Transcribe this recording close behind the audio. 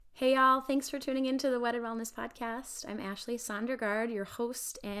Hey y'all, thanks for tuning into the Wedded Wellness Podcast. I'm Ashley Sondergaard, your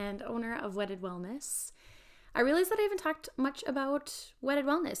host and owner of Wedded Wellness. I realized that I haven't talked much about Wedded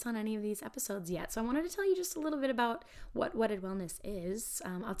Wellness on any of these episodes yet, so I wanted to tell you just a little bit about what Wedded Wellness is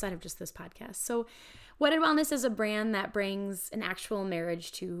outside of just this podcast. So Wedded Wellness is a brand that brings an actual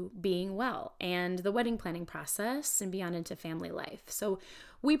marriage to being well and the wedding planning process and beyond into family life. So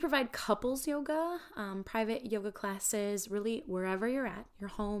we provide couples yoga, private yoga classes, really wherever you're at, your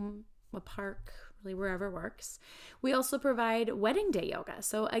home, a park, really wherever works. We also provide wedding day yoga.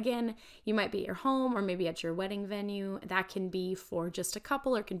 So again, you might be at your home or maybe at your wedding venue. That can be for just a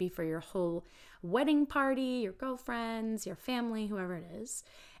couple or it can be for your whole wedding party, your girlfriends, your family, whoever it is.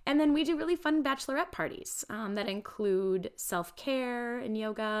 And then we do really fun bachelorette parties that include self-care and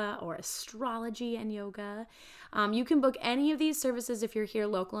yoga or astrology and yoga. You can book any of these services if you're here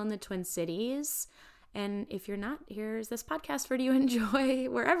local in the Twin Cities. And if you're not, here's this podcast for you to enjoy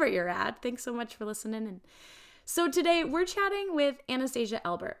wherever you're at. Thanks so much for listening. And so today we're chatting with Anastasia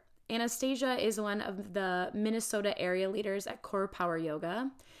Albert. Anastasia is one of the Minnesota area leaders at Core Power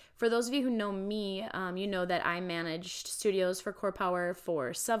Yoga. For those of you who know me, you know that I managed studios for Core Power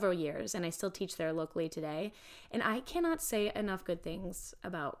for several years, and I still teach there locally today. And I cannot say enough good things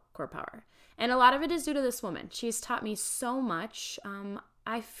about Core Power. And a lot of it is due to this woman. She's taught me so much.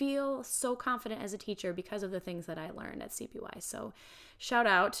 I feel so confident as a teacher because of the things that I learned at CPY. So shout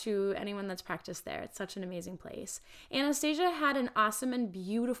out to anyone that's practiced there. It's such an amazing place. Anastasia had an awesome and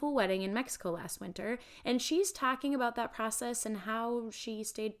beautiful wedding in Mexico last winter, and she's talking about that process and how she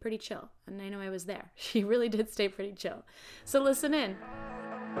stayed pretty chill. And I know I was there. She really did stay pretty chill. So listen in.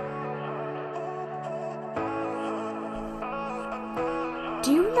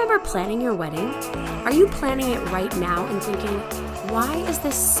 Do you remember planning your wedding? Are you planning it right now and thinking, why is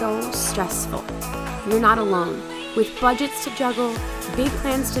this so stressful? You're not alone. With budgets to juggle, big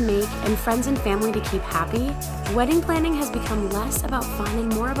plans to make, and friends and family to keep happy, wedding planning has become less about fun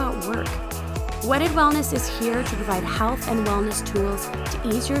and more about work. Wedded Wellness is here to provide health and wellness tools to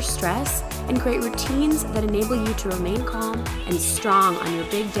ease your stress and create routines that enable you to remain calm and strong on your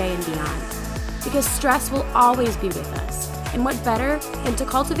big day and beyond. Because stress will always be with us. And what better than to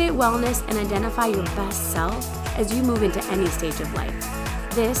cultivate wellness and identify your best self as you move into any stage of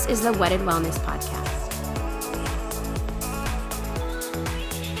life. This is the Wedded Wellness Podcast.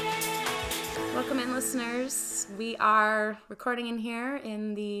 Welcome in, listeners. We are recording in here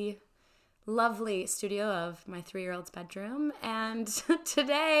in the lovely studio of my 3-year-old's bedroom. And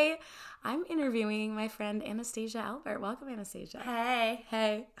today I'm interviewing my friend Anastasia Albert. Welcome, Anastasia. Hey.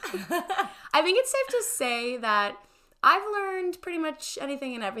 Hey. I think it's safe to say that I've learned pretty much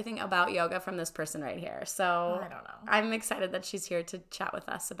anything and everything about yoga from this person right here. So I don't know. I'm excited that she's here to chat with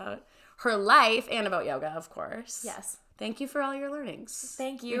us about her life and about yoga, of course. Yes. Thank you for all your learnings.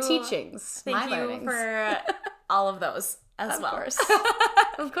 Thank you. Your teachings. Thank you learnings. for all of those as well.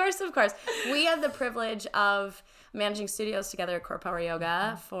 Of course. Of course. We had the privilege of managing studios together at Core Power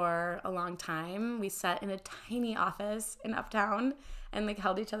Yoga for a long time. We sat in a tiny office in Uptown and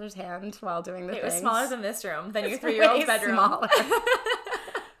held each other's hand while doing the things. It was smaller than this room, than your 3-year-old's bedroom. Smaller.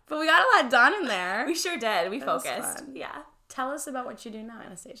 But we got a lot done in there. We sure did. We focused. Fun. Yeah. Tell us about what you do now,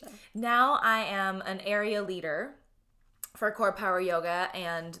 Anastasia. Now I am an area leader for Core Power Yoga,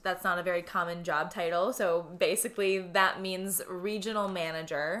 and that's not a very common job title. So basically that means regional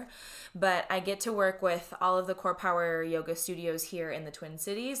manager. But I get to work with all of the Core Power Yoga studios here in the Twin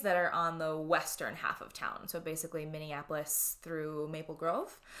Cities that are on the western half of town. So basically Minneapolis through Maple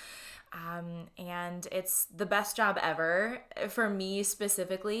Grove. And it's the best job ever for me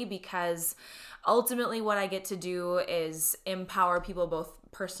specifically because ultimately what I get to do is empower people both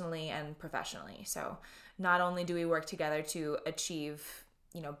personally and professionally. So not only do we work together to achieve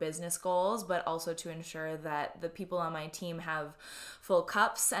business goals, but also to ensure that the people on my team have full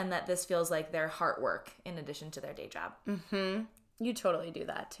cups and that this feels like their heart work in addition to their day job. Mm-hmm. You totally do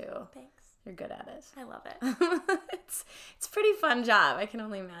that too. Thanks. You're good at it. I love it. It's a pretty fun job. I can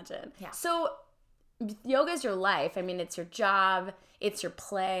only imagine. Yeah. So yoga is your life. I mean, it's your job. It's your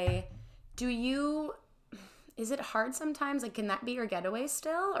play. Is it hard sometimes? Can that be your getaway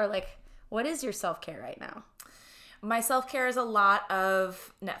still? Or what is your self-care right now? My self-care is a lot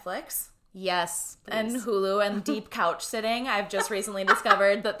of Netflix. Yes, please. And Hulu and deep couch sitting. I've just recently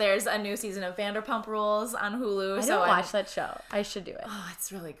discovered that there's a new season of Vanderpump Rules on Hulu. I don't watch that show. I should do it. Oh,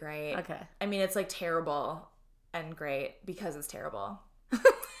 it's really great. Okay. I mean, it's terrible and great because it's terrible.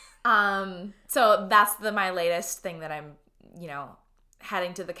 So that's my latest thing that I'm,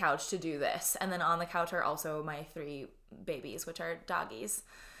 heading to the couch to do this. And then on the couch are also my 3 babies, which are doggies.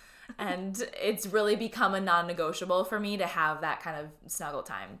 And it's really become a non-negotiable for me to have that kind of snuggle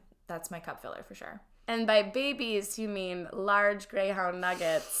time That's my cup filler for sure. And by babies, you mean large greyhound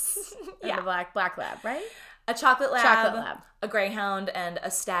nuggets and a black lab, right? A chocolate lab, a greyhound, and a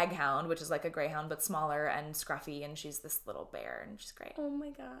staghound, which is like a greyhound but smaller and scruffy, and she's this little bear, and she's great. Oh my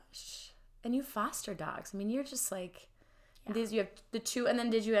gosh. And you foster dogs. I mean, you're just like, these. You have the two, and then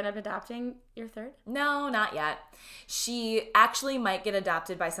did you end up adopting your third? No, not yet. She actually might get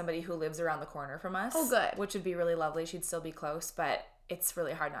adopted by somebody who lives around the corner from us. Oh, good. Which would be really lovely. She'd still be close, but it's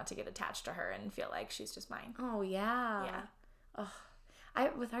really hard not to get attached to her and feel like she's just mine. Oh, yeah. Yeah. Oh,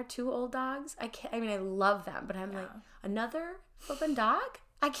 with our two old dogs, I can't. I mean, I love them, but I'm like, another flipping dog?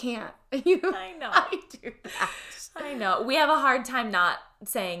 I can't. I know. I do that. I know. We have a hard time not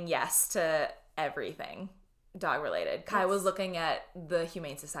saying yes to everything dog related. Kai was looking at the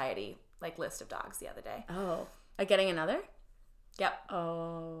Humane Society list of dogs the other day. Oh, getting another? Yep.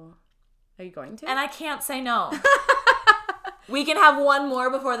 Oh, are you going to? And I can't say no. We can have one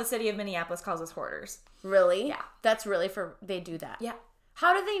more before the city of Minneapolis calls us hoarders. Really? Yeah. That's really they do that. Yeah.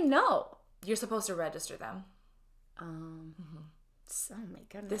 How do they know? You're supposed to register them. Oh my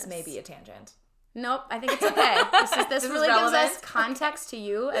goodness. This may be a tangent. Nope, I think it's okay. This really gives us context to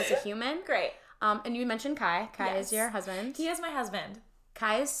you as a human. Great. And you mentioned Kai. Kai is your husband. He is my husband.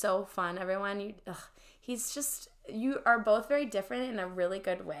 Kai is so fun, everyone. You are both very different in a really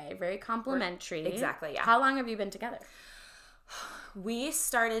good way. Very complimentary. Exactly, yeah. How long have you been together? We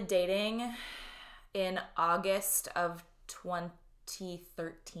started dating in August of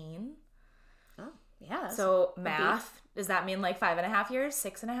 2013. Oh, yeah. So math, does that mean 5.5 years?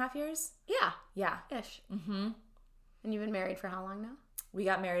 6.5 years? Yeah. Yeah. Ish. Mm-hmm. And you've been married for how long now? We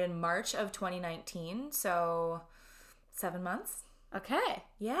got married in March of 2019, so 7 months. Okay.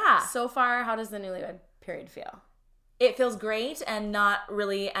 Yeah. So far, how does the newlywed period feel? It feels great and not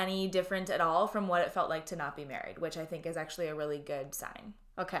really any different at all from what it felt like to not be married, which I think is actually a really good sign.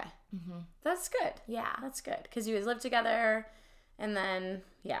 Okay. Mm-hmm. That's good. Yeah. That's good. Because you guys live together and then,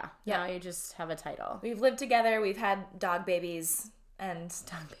 now you just have a title. We've lived together. We've had dog babies. And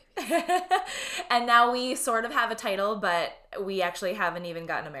and now we sort of have a title, but we actually haven't even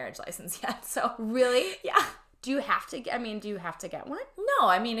gotten a marriage license yet. So really? Yeah. Do you have to get one? No,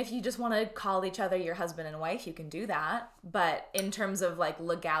 I mean, if you just want to call each other your husband and wife, you can do that. But in terms of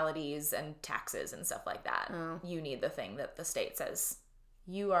legalities and taxes and stuff like that, you need the thing that the state says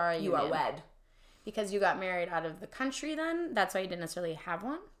you are wed. Because you got married out of the country then? That's why you didn't necessarily have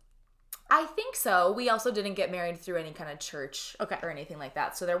one? I think so. We also didn't get married through any kind of church or anything like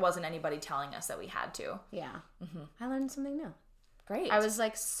that. So there wasn't anybody telling us that we had to. Yeah. Mm-hmm. I learned something new. Great. I was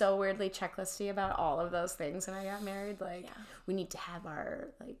so weirdly checklisty about all of those things when I got married. We need to have our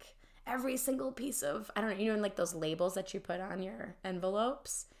every single piece of, I don't know, in those labels that you put on your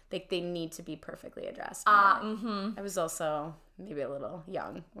envelopes, they need to be perfectly addressed. I was also maybe a little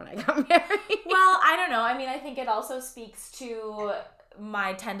young when I got married. Well, I don't know. I mean, I think it also speaks to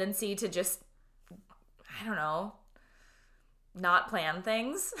my tendency to just, I don't know, not plan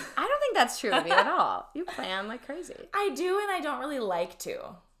things. I don't think that's true of you at all. You plan like crazy. I do, and I don't really like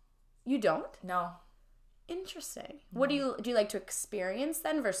to. You don't? No. Interesting. What do you like to experience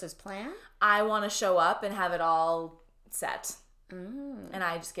then versus plan? I want to show up and have it all set. And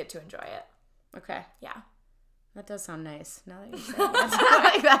I just get to enjoy it. Okay. Yeah. That does sound nice. Now that you're saying that.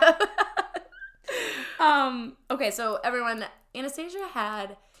 I like that. Okay, so everyone, Anastasia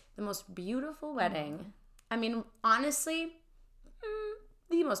had the most beautiful wedding. I mean, honestly,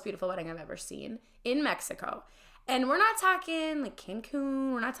 the most beautiful wedding I've ever seen in Mexico. And we're not talking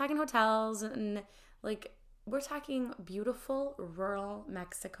Cancun, we're not talking hotels, and we're talking beautiful rural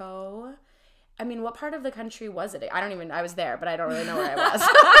Mexico. I mean, what part of the country was it? I was there, but I don't really know where I was.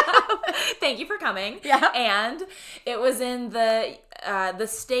 Thank you for coming. Yeah. And it was in the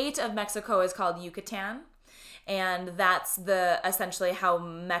state of Mexico is called Yucatan. And that's essentially how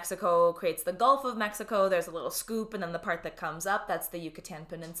Mexico creates the Gulf of Mexico. There's a little scoop, and then the part that comes up, that's the Yucatan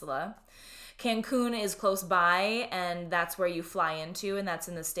Peninsula. Cancun is close by, and that's where you fly into, and that's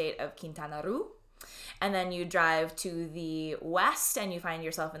in the state of Quintana Roo. And then you drive to the west, and you find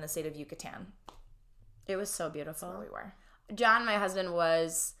yourself in the state of Yucatan. It was so beautiful. That's where we were. John, my husband,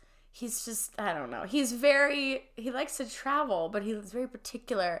 he's just, I don't know. He likes to travel, but he's very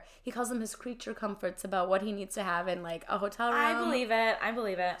particular. He calls them his creature comforts about what he needs to have in a hotel room. I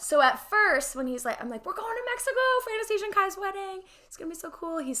believe it. So at first, when he's I'm like, we're going to Mexico for Anastasia and Kai's wedding. It's going to be so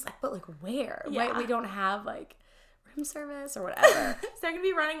cool. He's like, but where? Yeah. Right? We don't have room service or whatever. Is there going to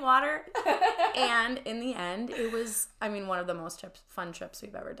be running water? And in the end, it was, one of the most fun trips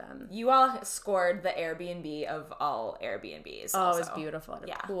we've ever done. You all scored the Airbnb of all Airbnbs. Oh, also. It was beautiful. At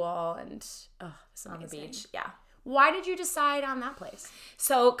a pool and, it was amazing. On the beach, yeah. Why did you decide on that place?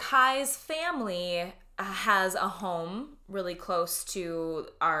 So Kai's family has a home really close to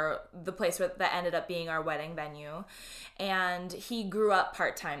the place that ended up being our wedding venue, and he grew up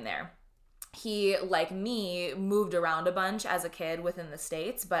part-time there. He, like me, moved around a bunch as a kid within the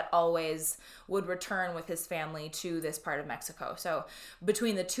States, but always would return with his family to this part of Mexico. So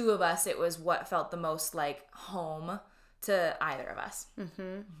between the two of us, it was what felt the most like home to either of us.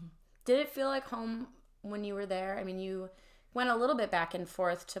 Did it feel like home when you were there? I mean, you went a little bit back and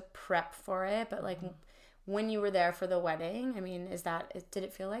forth to prep for it, but like when you were there for the wedding, I mean, did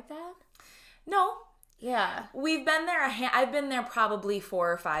it feel like that? No. Yeah. We've been there I've been there probably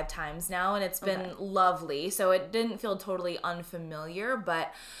 4 or 5 times now, and it's been lovely. So it didn't feel totally unfamiliar,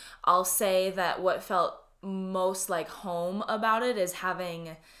 but I'll say that what felt most like home about it is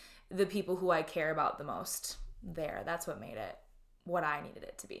having the people who I care about the most there. That's what made it what I needed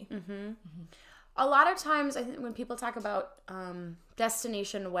it to be. A lot of times, I think when people talk about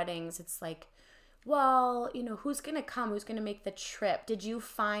destination weddings, it's like, well, you know, who's going to come? Who's going to make the trip? Did you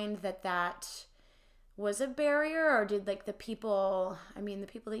find that was a barrier, or did like the people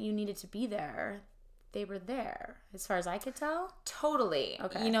that you needed to be there, they were there as far as I could tell? Totally.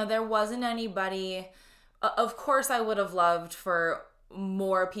 Okay. You know, there wasn't anybody. Of course, I would have loved for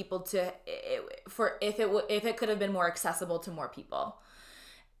more people if it could have been more accessible to more people.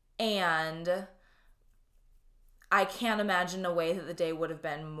 And I can't imagine a way that the day would have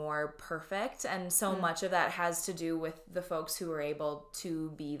been more perfect. And so much of that has to do with the folks who were able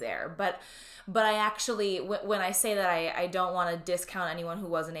to be there. But I actually, when I say that, I don't want to discount anyone who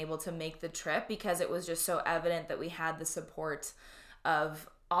wasn't able to make the trip, because it was just so evident that we had the support of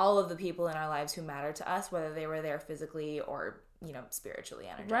all of the people in our lives who matter to us, whether they were there physically or, you know, spiritually,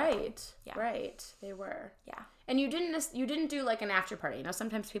 energetically. Right. Yeah. Right. They were. Yeah. And you didn't do like an after party. You know,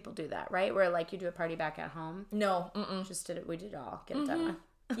 sometimes people do that, right? Where like you do a party back at home. No. Just did it. We did it all. Get it done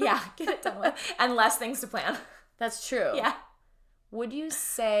with. Yeah. Get it done with. And less things to plan. That's true. Yeah. Would you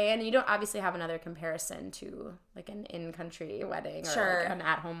say, and you don't obviously have another comparison to like an in-country wedding or like an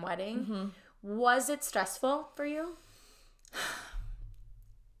at-home wedding. Was it stressful for you?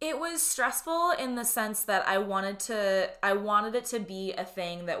 It was stressful in the sense that I wanted it to be a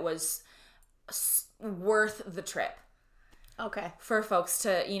thing that was worth the trip. Okay. For folks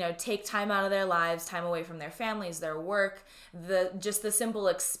to, you know, take time out of their lives, time away from their families, their work, just the simple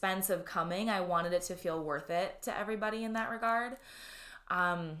expense of coming. I wanted it to feel worth it to everybody in that regard.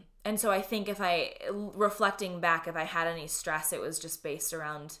 And so I think reflecting back, if I had any stress, it was just based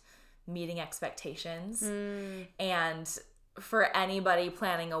around meeting expectations. And for anybody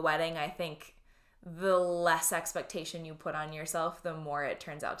planning a wedding, I think the less expectation you put on yourself, the more it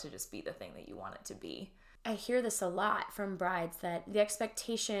turns out to just be the thing that you want it to be. I hear this a lot from brides, that the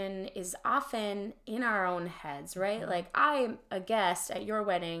expectation is often in our own heads, right? Like, I'm a guest at your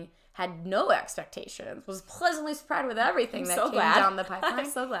wedding, had no expectations, was pleasantly surprised with everything that came down the pipeline. I'm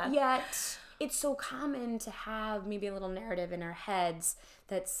so glad. Yet, it's so common to have maybe a little narrative in our heads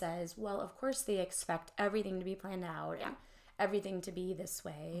that says, well, of course they expect everything to be planned out and everything to be this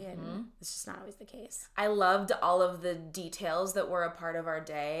way, and it's just not always the case. I loved all of the details that were a part of our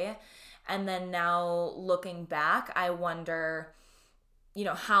day. And then now looking back, I wonder, you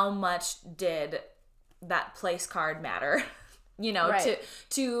know, how much did that place card matter, you know,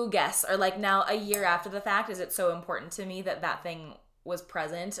 to guests? Or like now a year after the fact, is it so important to me that thing was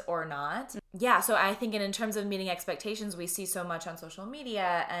present or not? Yeah, so I think in terms of meeting expectations, we see so much on social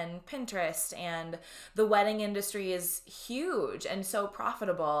media and Pinterest, and the wedding industry is huge and so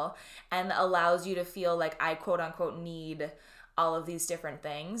profitable and allows you to feel like I quote unquote need all of these different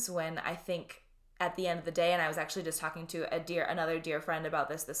things, when I think at the end of the day, and I was actually just talking to another dear friend about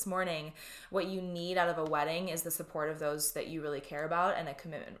this morning, what you need out of a wedding is the support of those that you really care about and a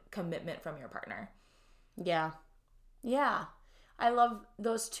commitment from your partner. Yeah. I love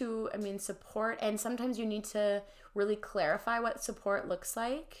those two. I mean, support, and sometimes you need to really clarify what support looks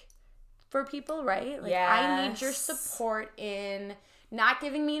like for people, right? Like, I need your support in not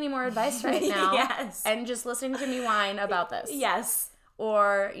giving me any more advice right now. Yes. And just listening to me whine about this. Yes.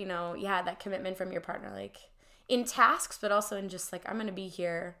 Or, you know, that commitment from your partner, like in tasks, but also in just like, I'm going to be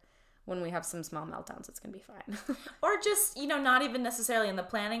here when we have some small meltdowns. It's going to be fine. Or just, you know, not even necessarily in the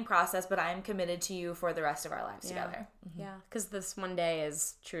planning process, but I'm committed to you for the rest of our lives together. Yeah. Because this one day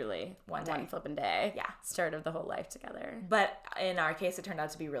is truly one flipping day. Yeah. Start of the whole life together. But in our case, it turned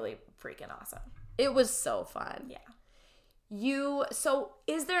out to be really freaking awesome. It was so fun. Yeah. So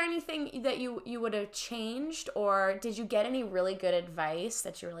is there anything that you would have changed, or did you get any really good advice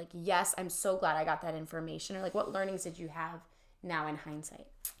that you were like, yes, I'm so glad I got that information? Or like, what learnings did you have now in hindsight?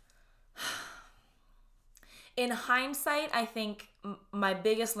 In hindsight, I think my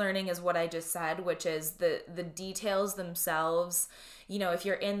biggest learning is what I just said, which is the details themselves. You know, if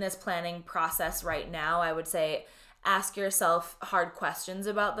you're in this planning process right now, I would say ask yourself hard questions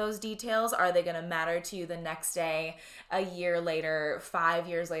about those details. Are they going to matter to you the next day, a year later, 5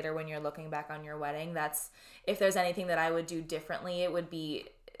 years later when you're looking back on your wedding? That's, if there's anything that I would do differently, it would be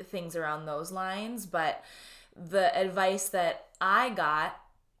things around those lines. But the advice that I got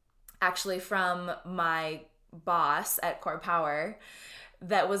actually from my boss at Core Power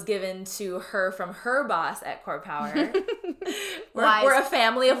that was given to her from her boss at Core Power. We're a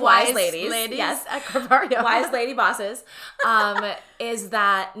family of wise ladies. Yes, at Core Power. Wise lady bosses. Is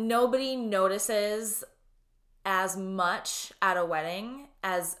that nobody notices as much at a wedding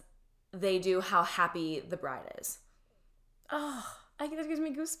as they do how happy the bride is. Oh, that gives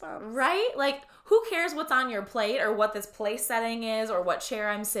me goosebumps. Right? Like, who cares what's on your plate or what this place setting is or what chair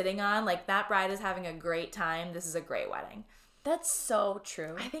I'm sitting on? Like, that bride is having a great time. This is a great wedding. That's so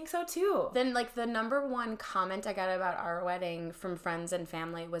true. I think so too. Then, like, the number one comment I got about our wedding from friends and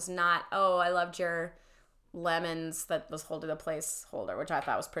family was not, oh, I loved your lemons that was holding the placeholder, which I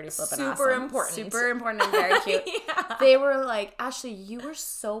thought was pretty flippin' Super awesome. important. Super important and very cute. Yeah. They were like, Ashley, you were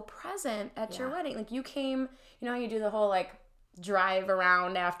so present at your wedding. Like, you came, you know how you do the whole, like, drive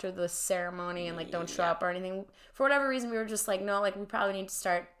around after the ceremony and, like, don't show up or anything. For whatever reason, we were just like, no, like, we probably need to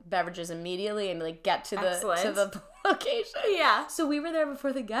start beverages immediately and, like, get to the location. Yeah. So we were there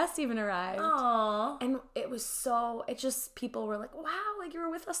before the guests even arrived. Aww. And people were like, wow, like, you were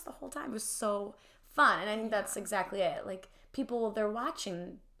with us the whole time. It was so fun. And I think that's exactly it. Like, people, they're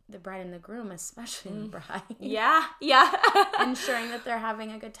watching the bride and the groom, especially the bride. Yeah. Yeah. Ensuring that they're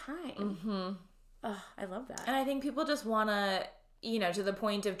having a good time. Mm-hmm. Oh, I love that. And I think people just want to, you know, to the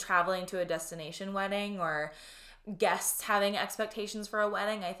point of traveling to a destination wedding or guests having expectations for a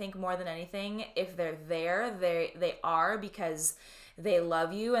wedding, I think more than anything, if they're there, they are because they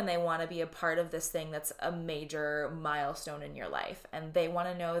love you and they want to be a part of this thing that's a major milestone in your life. And they want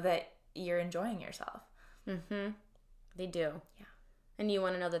to know that you're enjoying yourself. Mm-hmm. They do. Yeah. And you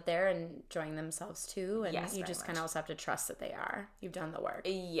want to know that they're enjoying themselves too. And yes, you just kind of also have to trust that they are. You've done the work.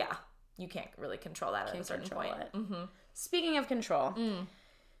 Yeah. You can't really control that at a certain point. Mm-hmm. Speaking of control,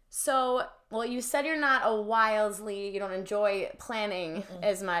 so, well, you said you're not a you don't enjoy planning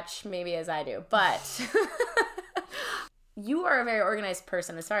as much maybe as I do, but you are a very organized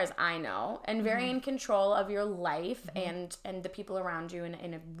person as far as I know, and very in control of your life and the people around you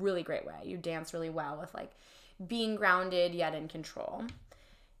in a really great way. You dance really well with, like, being grounded yet in control.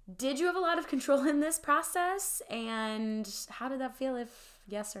 Did you have a lot of control in this process, and how did that feel, if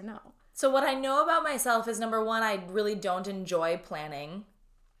yes or no? So what I know about myself is, number one, I really don't enjoy planning.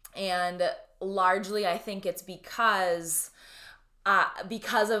 And largely I think it's because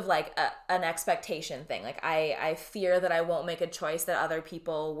of, like, an expectation thing. Like, I fear that I won't make a choice that other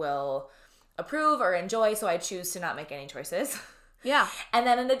people will approve or enjoy, so I choose to not make any choices. Yeah. And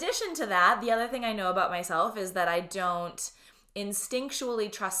then in addition to that, the other thing I know about myself is that I don't instinctually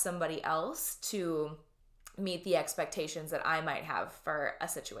trust somebody else to meet the expectations that I might have for a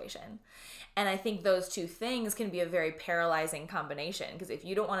situation. And I think those two things can be a very paralyzing combination, because if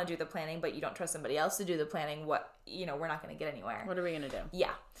you don't want to do the planning but you don't trust somebody else to do the planning, we're not going to get anywhere. What are we going to do?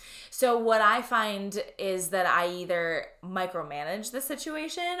 Yeah. So what I find is that I either micromanage the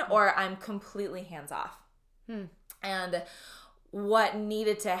situation or I'm completely hands off. And what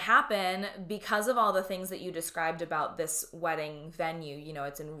needed to happen, because of all the things that you described about this wedding venue, you know,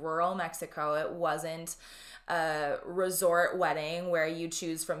 it's in rural Mexico. It wasn't a resort wedding where you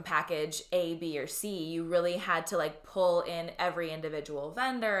choose from package A, B, or C. You really had to, like, pull in every individual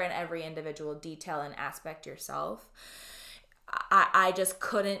vendor and every individual detail and aspect yourself. I just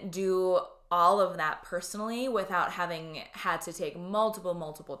couldn't do all of that personally without having had to take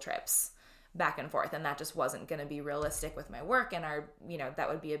multiple trips back and forth, and that just wasn't going to be realistic with my work, and that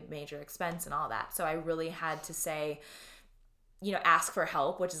would be a major expense and all that. So I really had to say, ask for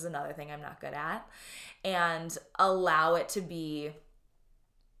help, which is another thing I'm not good at, and allow it to be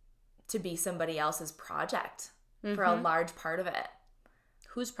somebody else's project for a large part of it.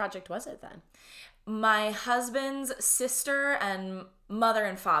 Whose project was it then? My husband's sister and mother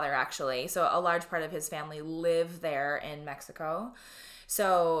and father, actually. So a large part of his family live there in Mexico.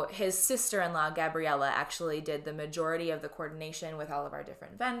 So his sister-in-law, Gabriella, actually did the majority of the coordination with all of our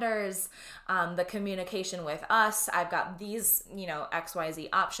different vendors, the communication with us. I've got these, XYZ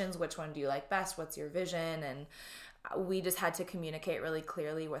options. Which one do you like best? What's your vision? And we just had to communicate really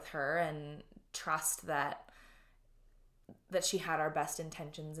clearly with her and trust that she had our best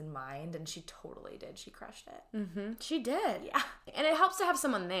intentions in mind, and she totally did. She crushed it. Mm-hmm. She did. Yeah. And it helps to have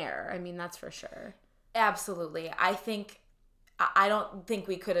someone there. I mean, that's for sure. Absolutely. I don't think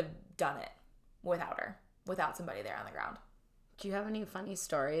we could have done it without her, without somebody there on the ground. Do you have any funny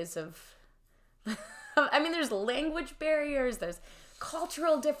stories of, I mean, there's language barriers, there's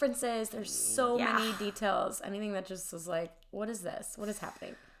cultural differences, there's so many details. Anything that just was like, what is this? What is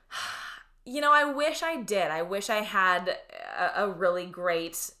happening? I wish I did. I wish I had a really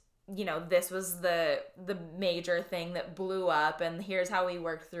great, this was the major thing that blew up and here's how we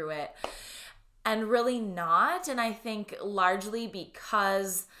worked through it. And really not. And I think largely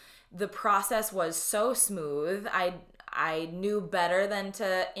because the process was so smooth, I knew better than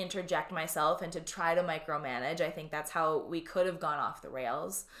to interject myself and to try to micromanage. I think that's how we could have gone off the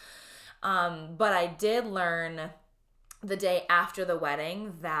rails. But I did learn the day after the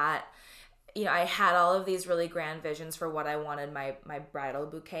wedding that, I had all of these really grand visions for what I wanted my bridal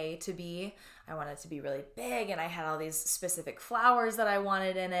bouquet to be. I wanted it to be really big, and I had all these specific flowers that I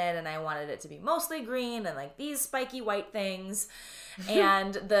wanted in it, and I wanted it to be mostly green and like these spiky white things.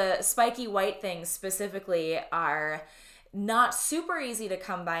 And the spiky white things specifically are not super easy to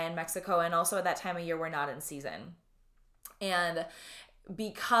come by in Mexico, and also at that time of year we're not in season. And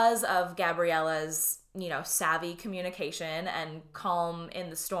because of Gabriella's, savvy communication and calm in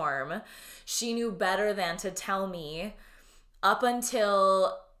the storm, she knew better than to tell me up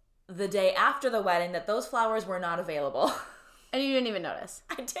until the day after the wedding that those flowers were not available. And you didn't even notice?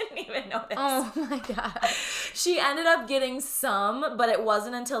 I didn't even notice. Oh my God. She ended up getting some, but it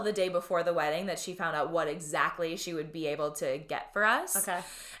wasn't until the day before the wedding that she found out what exactly she would be able to get for us. Okay.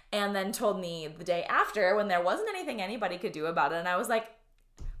 And then told me the day after when there wasn't anything anybody could do about it. And I was like,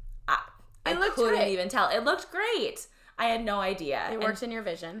 I couldn't even tell. It looked great. I had no idea. It worked in your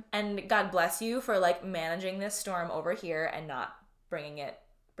vision. And God bless you for like managing this storm over here and not bringing it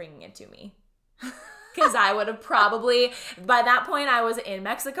to me. Because I would have probably, by that point I was in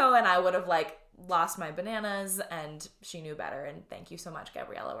Mexico and I would have like lost my bananas, and she knew better. And thank you so much,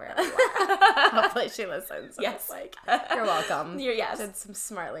 Gabriella, wherever you are. Hopefully she listens. Yes. You're welcome. Yes. That's some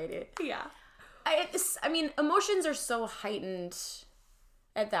smart lady. Yeah. I mean, emotions are so heightened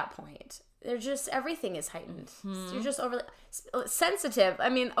at that point. They're just, everything is heightened. Mm-hmm. You're just overly sensitive. I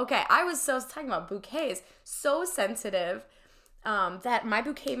mean, okay, I was talking about bouquets, so sensitive that my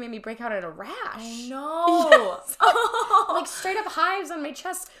bouquet made me break out in a rash. I know. Yes. Like straight up hives on my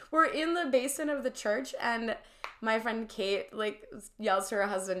chest. We're in the basement of the church, and my friend Kate like yells to her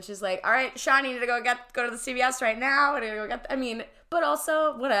husband. She's like, "All right, Sean, you need to go to the CVS right now." And but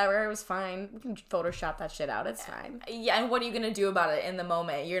also whatever, it was fine. We can Photoshop that shit out. It's fine. Yeah, and what are you gonna do about it in the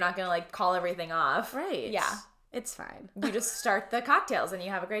moment? You're not gonna like call everything off, right? Yeah. It's fine. You just start the cocktails and you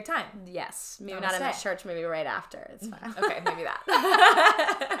have a great time. Yes. Maybe not in the church, maybe right after. It's fine. Okay, maybe that.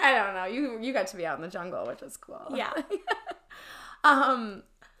 I don't know. You got to be out in the jungle, which is cool. Yeah.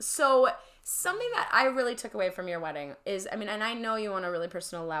 So something that I really took away from your wedding is, I mean, and I know you on a really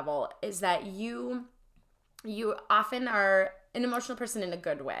personal level, is that you often are an emotional person in a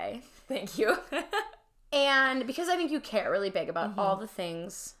good way. Thank you. And because I think you care really big about all the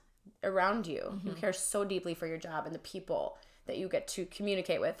things around you. You care so deeply for your job and the people that you get to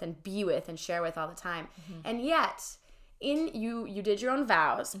communicate with and be with and share with all the time. And yet, you did your own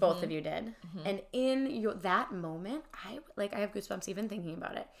vows, both of you did. And in that moment, I have goosebumps even thinking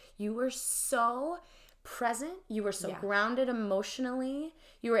about it. You were so present. You were so grounded emotionally.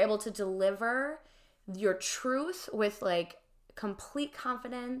 You were able to deliver your truth with like complete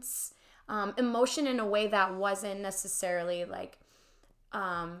confidence, emotion in a way that wasn't necessarily like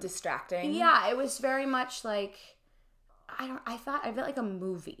distracting. Yeah, it was very much like I felt like a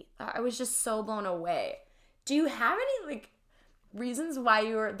movie. I was just so blown away. Do you have any like reasons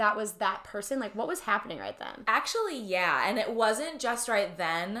why that was that person? Like what was happening right then? Actually, yeah, and it wasn't just right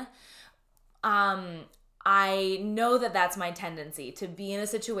then. I know that that's my tendency, to be in a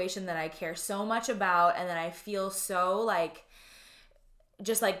situation that I care so much about and that I feel so like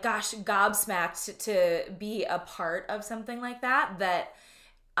just like, gosh, gobsmacked to be a part of something like that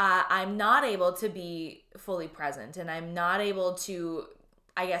I'm not able to be fully present, and I'm not able to,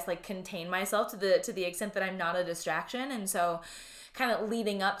 I guess, like contain myself to the extent that I'm not a distraction. And so kind of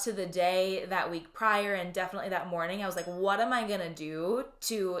leading up to the day that week prior and definitely that morning, I was like, what am I going to do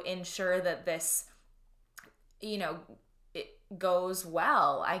to ensure that this, it goes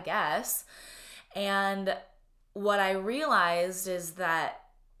well, I guess. And what I realized is that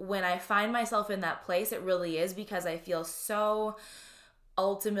when I find myself in that place, it really is because I feel so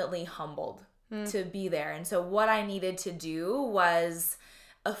ultimately humbled to be there. And so what I needed to do was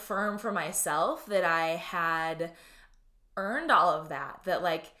affirm for myself that I had earned all of that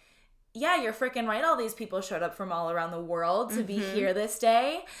like yeah, you're freaking right. All these people showed up from all around the world to be here this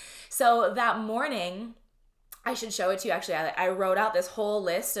day. So that morning, I should show it to you. Actually, I wrote out this whole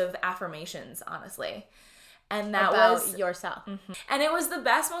list of affirmations, honestly. And that was yourself. And it was the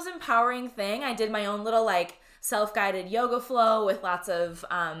best, most empowering thing. I did my own little like self-guided yoga flow with lots of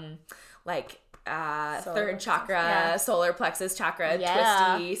third chakra, solar plexus chakra,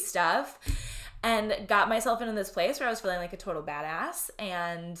 twisty stuff. And got myself into this place where I was feeling like a total badass.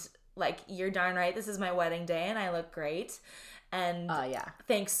 And like, you're darn right, this is my wedding day and I look great. And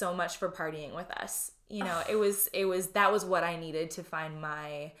thanks so much for partying with us. You know, that was what I needed to find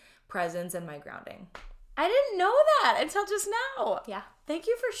my presence and my grounding. I didn't know that until just now. Yeah. Thank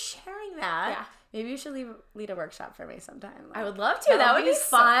you for sharing that. Yeah. Maybe you should lead a workshop for me sometime. I would love to. That would be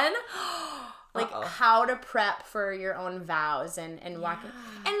fun. Like how to prep for your own vows and walking.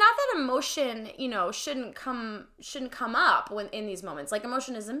 And not that emotion, you know, shouldn't come up when in these moments. Like,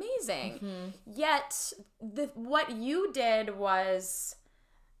 emotion is amazing. Yet what you did was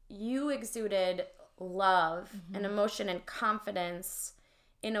you exuded love and emotion and confidence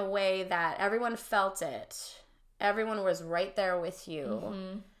in a way that everyone felt it. Everyone was right there with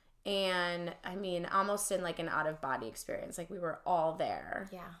you. And I mean, almost in like an out of body experience. Like, we were all there.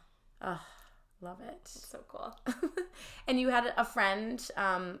 Yeah. Ugh. Love it. It's so cool. And you had a friend,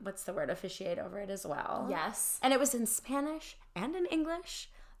 officiate over it as well. Yes. And it was in Spanish and in English,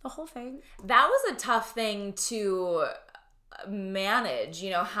 the whole thing. That was a tough thing to manage.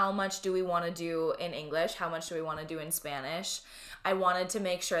 You know, how much do we want to do in English? How much do we want to do in Spanish? I wanted to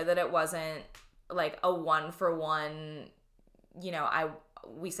make sure that it wasn't like a 1-for-1, you know,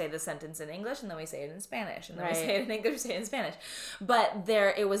 we say the sentence in English and then we say it in Spanish, and then we say it in English, we say it in Spanish. But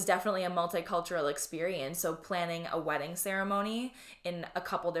it was definitely a multicultural experience. So planning a wedding ceremony in a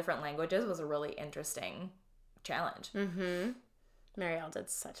couple different languages was a really interesting challenge. Marielle did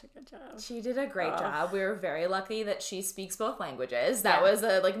such a good job. She did a great job. We were very lucky that she speaks both languages. That was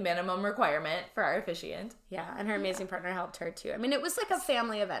a minimum requirement for our officiant. Yeah, and her amazing partner helped her too. I mean, it was like a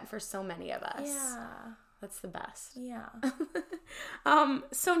family event for so many of us. Yeah. That's the best. Yeah.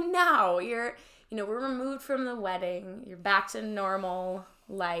 So now we're removed from the wedding. You're back to normal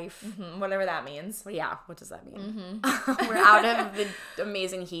life. Whatever that means. Well, yeah. What does that mean? We're out of the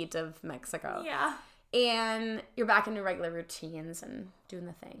amazing heat of Mexico. Yeah. And you're back into regular routines and doing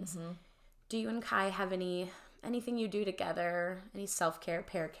the things. Do you and Kai have anything you do together? Any self-care,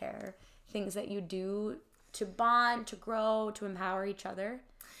 pair care, things that you do to bond, to grow, to empower each other?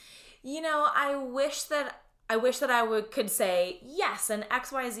 You know, I wish that I could say, yes, and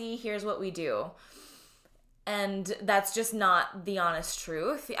XYZ, here's what we do. And that's just not the honest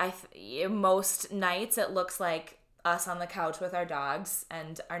truth. Most nights it looks like us on the couch with our dogs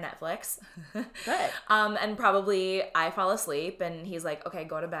and our Netflix. Good. And probably I fall asleep and he's like, okay,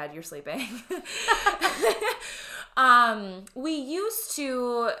 go to bed, you're sleeping. We used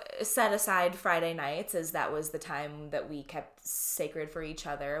to set aside Friday nights, as that was the time that we kept sacred for each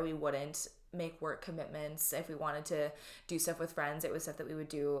other. We wouldn't make work commitments. If we wanted to do stuff with friends, it was stuff that we would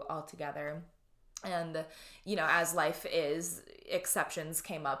do all together. And, you know, as life is, exceptions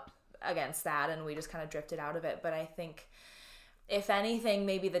came up against that and we just kind of drifted out of it. But I think, if anything,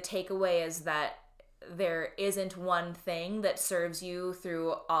 maybe the takeaway is that there isn't one thing that serves you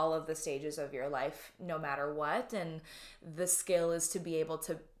through all of the stages of your life, no matter what. And the skill is to be able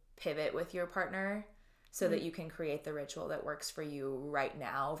to pivot with your partner so that you can create the ritual that works for you right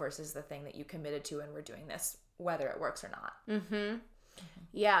now versus the thing that you committed to and we're doing this whether it works or not.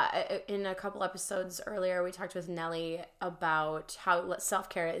 Yeah, in a couple episodes earlier, we talked with Nellie about how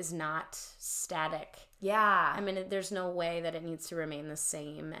self-care is not static. Yeah. I mean, there's no way that it needs to remain the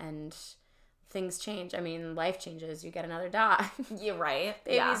same, and things change. I mean, life changes. You get another dog. You're right.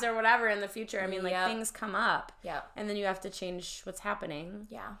 Babies or whatever in the future. I mean, like, things come up. Yeah. And then you have to change what's happening.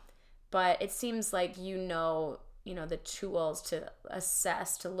 Yeah. But it seems like you know, the tools to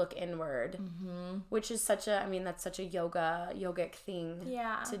assess, to look inward, which is that's such a yogic thing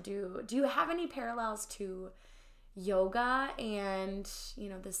to do. Do you have any parallels to yoga and,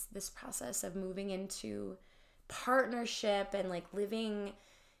 this process of moving into partnership and like living,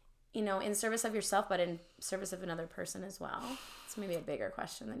 in service of yourself, but in service of another person as well? It's maybe a bigger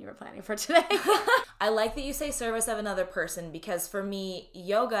question than you were planning for today. I like that you say service of another person, because for me,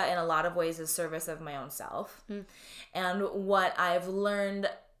 yoga in a lot of ways is service of my own self. And what I've learned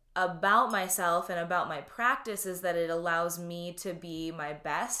about myself and about my practice is that it allows me to be my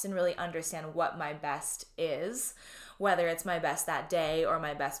best and really understand what my best is, whether it's my best that day or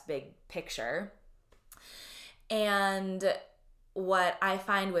my best big picture. And what I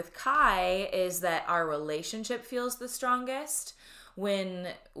find with Kai is that our relationship feels the strongest when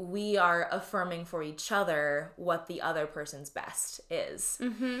we are affirming for each other what the other person's best is.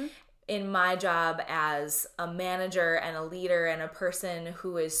 Mm-hmm. In my job as a manager and a leader and a person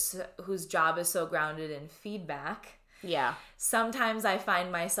whose job is so grounded in feedback, yeah, sometimes I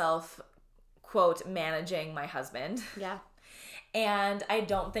find myself, quote, managing my husband. Yeah. And I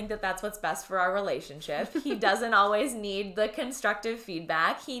don't think that that's what's best for our relationship. He doesn't always need the constructive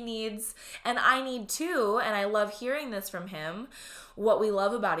feedback. He needs, and I need too, and I love hearing this from him, what we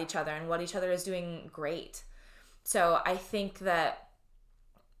love about each other and what each other is doing great. So I think that,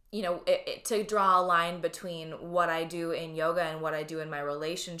 you know, to draw a line between what I do in yoga and what I do in my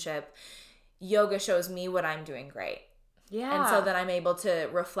relationship, yoga shows me what I'm doing great. Yeah. And so then I'm able to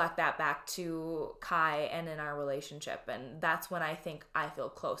reflect that back to Kai and in our relationship. And that's when I think I feel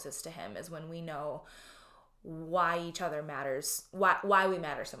closest to him, is when we know why each other matters, why we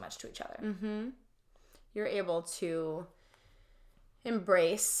matter so much to each other. Mm-hmm. You're able to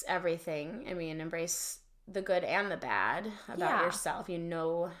embrace everything. I mean, embrace the good and the bad about yourself. You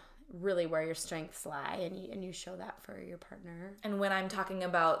know really where your strengths lie, and you show that for your partner. And when I'm talking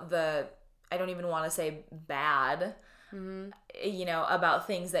about I don't even want to say bad, you know, about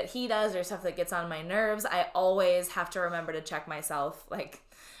things that he does or stuff that gets on my nerves, I always have to remember to check myself. Like,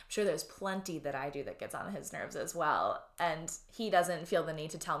 I'm sure there's plenty that I do that gets on his nerves as well. And he doesn't feel the need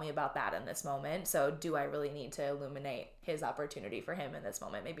to tell me about that in this moment. So do I really need to illuminate his opportunity for him in this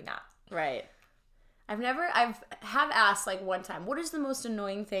moment? Maybe not. Right. I have asked like one time, what is the most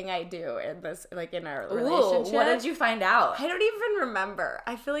annoying thing I do in this, like in our relationship? Ooh, what did you find out? I don't even remember.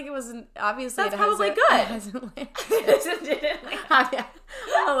 I feel like it was obviously that's probably good.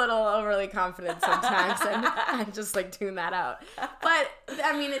 I'm a little overly confident sometimes, and I just like tune that out. But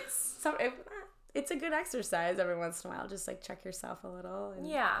I mean, it's a good exercise every once in a while. Just like check yourself a little.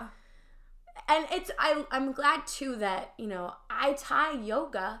 Yeah. And I'm glad too that, you know, I tie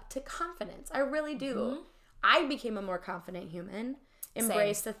yoga to confidence. I really do. Mm-hmm. I became a more confident human.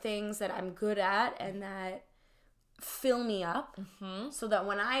 Embrace the things that I'm good at and that fill me up, so that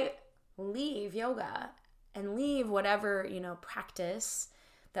when I leave yoga and leave whatever, you know, practice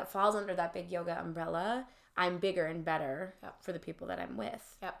that falls under that big yoga umbrella, I'm bigger and better for the people that I'm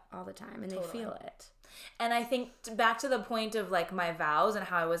with all the time, and they feel it. And I think back to the point of like my vows and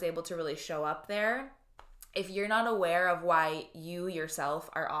how I was able to really show up there, if you're not aware of why you yourself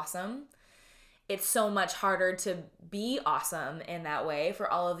are awesome, it's so much harder to be awesome in that way for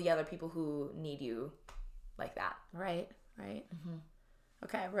all of the other people who need you like that. Right. Mm-hmm.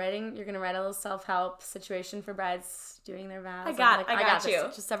 Okay, you're going to write a little self-help situation for brides doing their vows. I got you.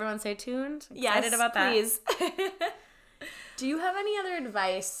 Just everyone stay tuned. Yes, excited about that. Please. Do you have any other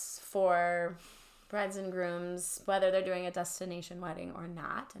advice for brides and grooms, whether they're doing a destination wedding or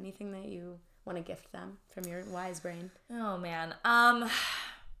not? Anything that you want to gift them from your wise brain? Oh, man.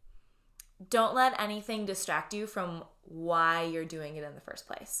 Don't let anything distract you from why you're doing it in the first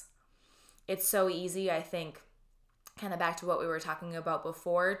place. It's so easy, I think, kind of back to what we were talking about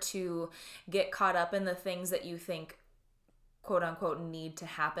before, to get caught up in the things that you think, quote unquote, need to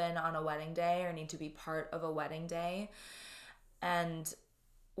happen on a wedding day or need to be part of a wedding day. And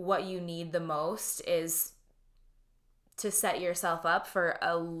what you need the most is to set yourself up for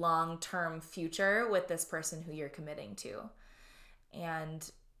a long-term future with this person who you're committing to. And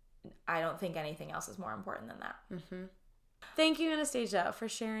I don't think anything else is more important than that. Mm-hmm. Thank you, Anastasia, for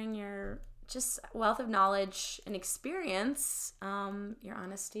sharing your just wealth of knowledge and experience, your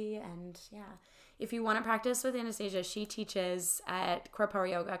honesty, and if you want to practice with Anastasia, she teaches at Core Power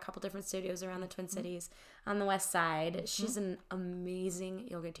Yoga, a couple different studios around the Twin Cities on the west side. She's an amazing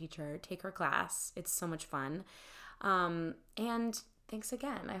yoga teacher. Take her class. It's so much fun. And thanks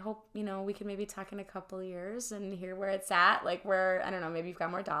again. I hope, you know, we can maybe talk in a couple of years and hear where it's at. Like where, I don't know, maybe you've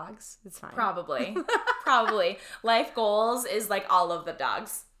got more dogs. It's fine. Probably. Life goals is like all of the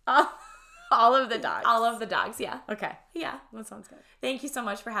dogs. All of the dogs. All of the dogs, yeah. Okay. Yeah. That sounds good. Thank you so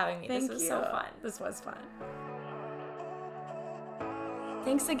much for having me. This was so fun. This was fun.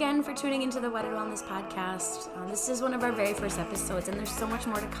 Thanks again for tuning into the Wedded Wellness Podcast. This is one of our very first episodes, and there's so much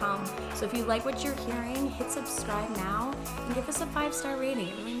more to come. So if you like what you're hearing, hit subscribe now and give us a 5-star rating.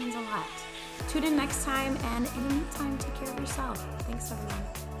 It really means a lot. Tune in next time, and in the meantime, take care of yourself. Thanks,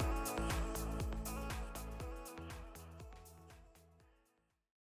 everyone.